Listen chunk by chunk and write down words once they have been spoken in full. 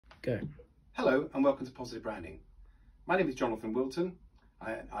Go. Hello and welcome to Positive Branding. My name is Jonathan Wilton.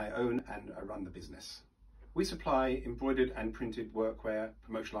 I own and I run the business. We supply embroidered and printed workwear,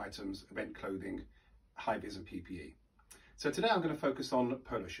 promotional items, event clothing, high-vis and PPE. So today I'm going to focus on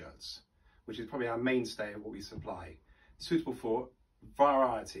polo shirts, which is probably our mainstay of what we supply, suitable for a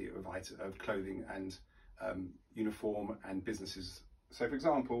variety of clothing and uniform and businesses. So for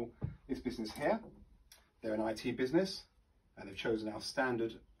example, this business here, they're an IT business and they've chosen our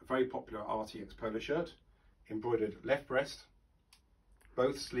standard, very popular RTX polo shirt, embroidered left breast,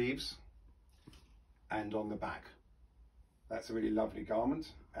 both sleeves and on the back. That's a really lovely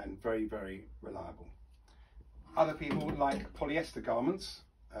garment and very, very reliable. Other people like polyester garments,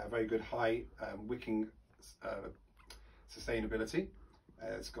 very good high wicking sustainability.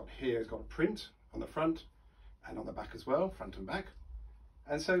 It's got a print on the front and on the back as well, front and back.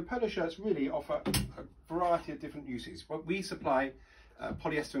 And so polo shirts really offer a variety of different uses. What we supply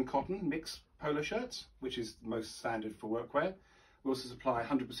polyester and cotton mixed polo shirts, which is the most standard for workwear. We also supply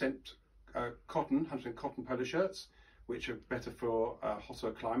 100% cotton polo shirts, which are better for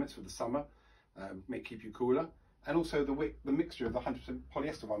hotter climates for the summer, may keep you cooler. And also the mixture of the 100%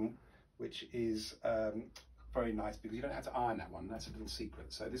 polyester one, which is very nice because you don't have to iron that one. That's a little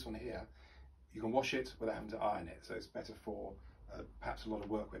secret. So this one here, you can wash it without having to iron it. So it's better for perhaps a lot of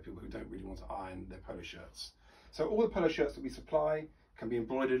workwear people who don't really want to iron their polo shirts. So all the polo shirts that we supply can be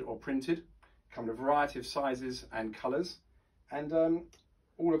embroidered or printed, come in a variety of sizes and colours, and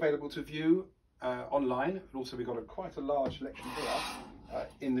all available to view online. And also we've got quite a large selection here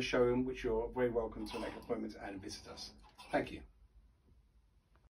in the showroom, which you're very welcome to make appointments and visit us. Thank you.